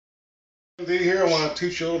Here I want to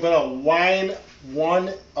teach you a little bit of Wine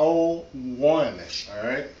 101.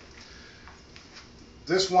 Alright?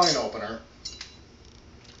 This wine opener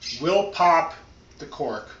will pop the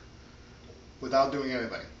cork without doing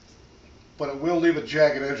anything. But it will leave a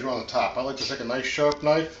jagged edge on the top. I like to take a nice sharp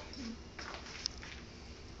knife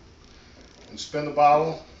and spin the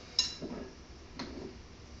bottle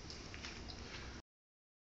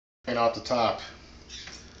and out the top.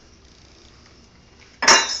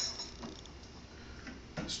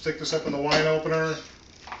 Stick this up in the wine opener,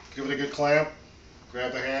 give it a good clamp,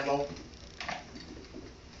 grab the handle,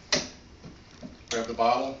 grab the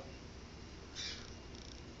bottle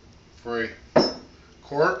for a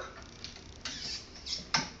cork,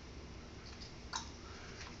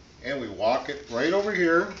 and we walk it right over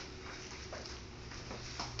here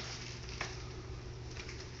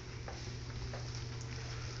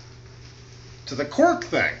to the cork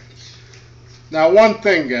thing. Now, one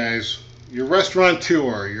thing, guys, your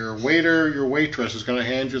restaurateur, your waiter, your waitress is going to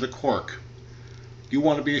hand you the cork. You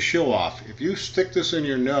want to be a show-off. If you stick this in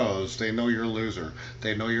your nose, they know you're a loser.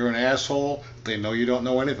 They know you're an asshole. They know you don't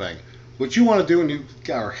know anything. What you want to do when you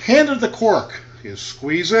are handed the cork is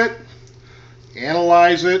squeeze it,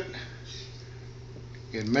 analyze it,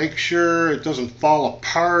 and make sure it doesn't fall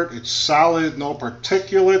apart, it's solid, no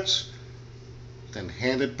particulates, then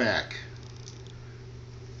hand it back.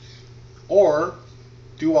 Or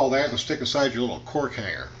do all that and stick inside your little cork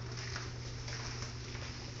hanger.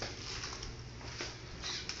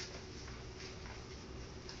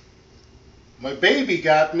 My baby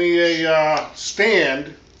got me a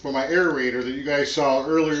stand for my aerator that you guys saw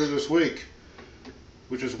earlier this week,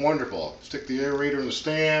 which is wonderful. Stick the aerator in the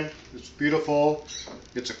stand. It's beautiful.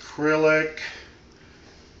 It's acrylic.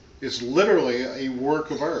 It's literally a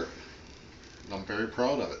work of art. And I'm very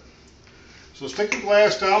proud of it. So stick the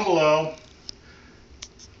glass down below.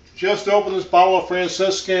 Just open this bottle of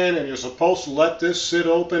Franciscan, and you're supposed to let this sit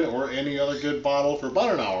open, or any other good bottle, for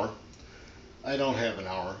about an hour. I don't have an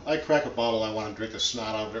hour. I crack a bottle, I want to drink the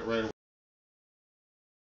snot out of it right away.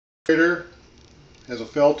 The has a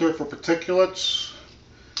filter for particulates.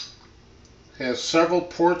 Has several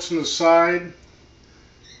ports in the side,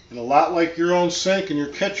 and a lot like your own sink in your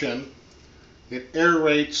kitchen, it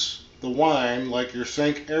aerates the wine like your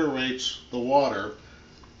sink aerates the water.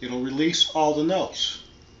 It'll release all the notes.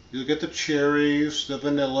 You'll get the cherries, the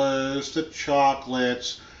vanillas, the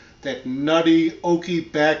chocolates, that nutty,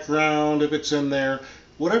 oaky background if it's in there,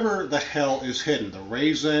 whatever the hell is hidden. The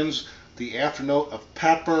raisins, the afternote of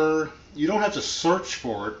pepper. You don't have to search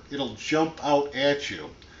for it. It'll jump out at you.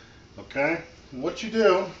 Okay? And what you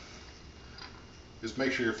do is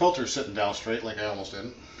make sure your filter's sitting down straight, like I almost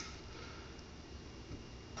didn't.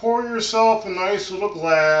 Pour yourself a nice little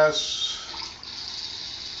glass.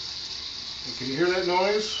 And can you hear that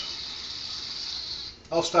noise?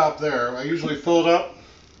 I'll stop there. I usually fill it up.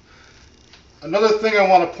 Another thing I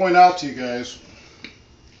want to point out to you guys,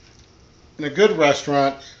 in a good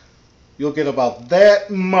restaurant, you'll get about that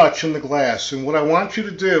much in the glass. And what I want you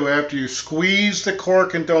to do after you squeeze the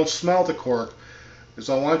cork and don't smell the cork is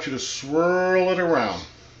I want you to swirl it around.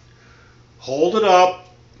 Hold it up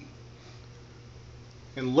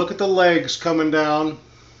and look at the legs coming down.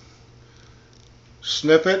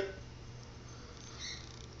 Sniff it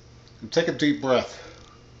and take a deep breath.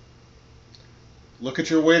 Look at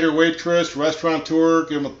your waiter, waitress, restaurateur,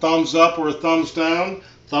 give them a thumbs up or a thumbs down.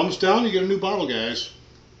 Thumbs down, you get a new bottle, guys.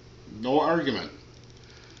 No argument.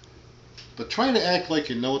 But try to act like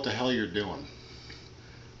you know what the hell you're doing.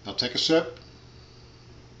 Now take a sip.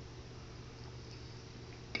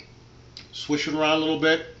 Swish it around a little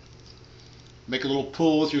bit. Make a little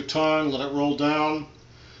pull with your tongue, let it roll down.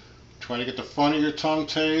 Try to get the front of your tongue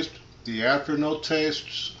taste, the afternote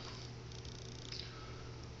tastes.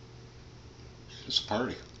 It's a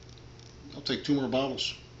party. I'll take 2 more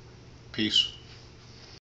bottles. Peace.